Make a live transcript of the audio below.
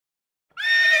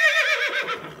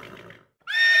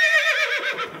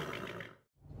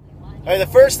All right, the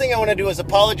first thing I want to do is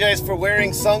apologize for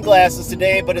wearing sunglasses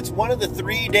today, but it's one of the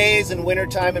 3 days in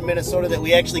wintertime in Minnesota that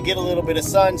we actually get a little bit of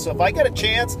sun. So if I get a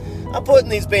chance, I'm putting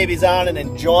these babies on and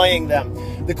enjoying them.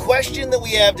 The question that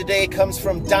we have today comes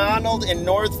from Donald in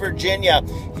North Virginia.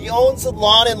 He owns a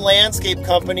lawn and landscape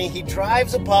company. He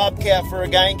drives a Bobcat for a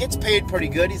guy and gets paid pretty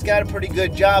good. He's got a pretty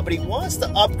good job, but he wants to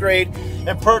upgrade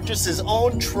and purchase his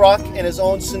own truck and his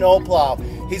own snowplow.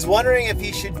 He's wondering if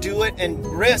he should do it and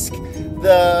risk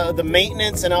the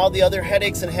maintenance and all the other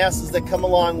headaches and hassles that come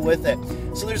along with it.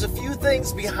 So there's a few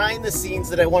things behind the scenes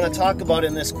that I want to talk about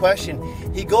in this question.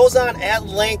 He goes on at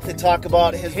length to talk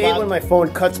about his when my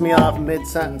phone cuts me off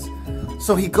mid-sentence.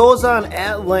 So he goes on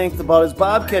at length about his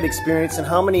Bobcat experience and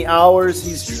how many hours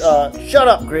he's shut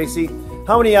up, Gracie.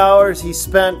 How many hours he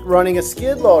spent running a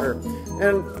skid loader.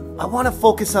 And I want to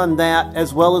focus on that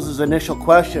as well as his initial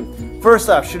question. First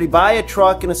off, should he buy a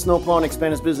truck and a snowplow and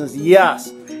expand his business?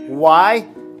 Yes. Why?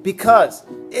 Because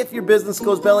if your business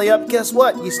goes belly up, guess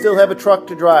what? You still have a truck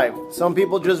to drive. Some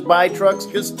people just buy trucks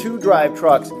just to drive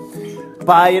trucks.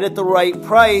 Buy it at the right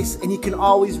price and you can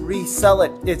always resell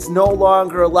it. It's no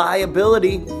longer a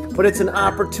liability, but it's an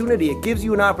opportunity. It gives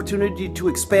you an opportunity to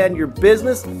expand your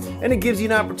business, and it gives you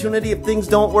an opportunity if things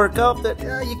don't work out that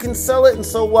you can sell it, and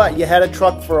so what? You had a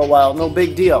truck for a while, no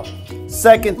big deal.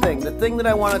 Second thing, the thing that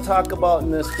I want to talk about in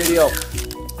this video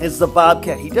is the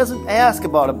Bobcat. He doesn't ask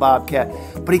about a Bobcat,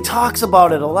 but he talks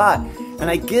about it a lot. And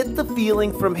I get the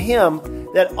feeling from him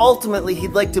that ultimately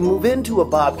he'd like to move into a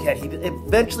Bobcat. He'd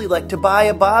eventually like to buy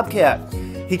a Bobcat.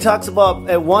 He talks about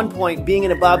at one point being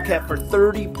in a Bobcat for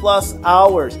 30 plus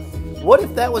hours. What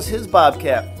if that was his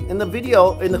Bobcat? In the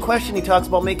video, in the question, he talks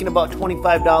about making about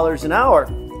 $25 an hour.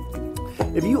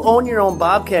 If you own your own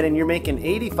Bobcat and you're making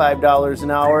 $85 an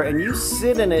hour and you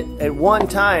sit in it at one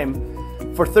time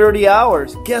for 30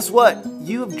 hours, guess what?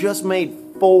 You've just made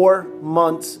 4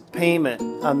 months payment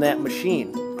on that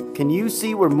machine. Can you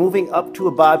see where moving up to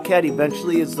a Bobcat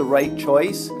eventually is the right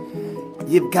choice?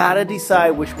 You've got to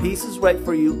decide which piece is right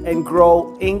for you and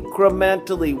grow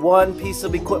incrementally, one piece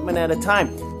of equipment at a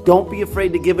time. Don't be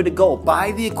afraid to give it a go.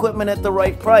 Buy the equipment at the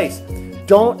right price.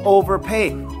 Don't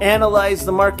overpay. Analyze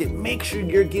the market. Make sure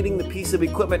you're getting the piece of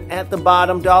equipment at the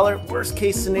bottom dollar. Worst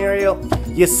case scenario,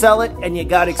 you sell it and you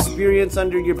got experience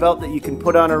under your belt that you can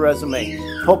put on a resume.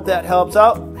 Hope that helps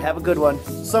out. Have a good one.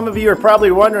 Some of you are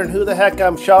probably wondering who the heck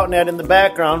I'm shouting at in the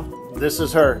background. This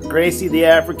is her, Gracie the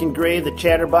African Gray, the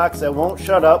chatterbox that won't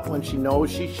shut up when she knows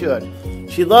she should.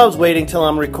 She loves waiting till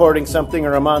I'm recording something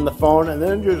or I'm on the phone and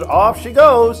then just off she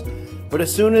goes. But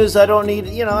as soon as I don't need,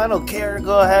 I don't care,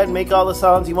 go ahead and make all the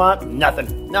sounds you want.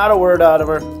 Nothing. Not a word out of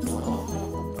her.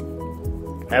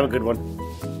 Have a good one.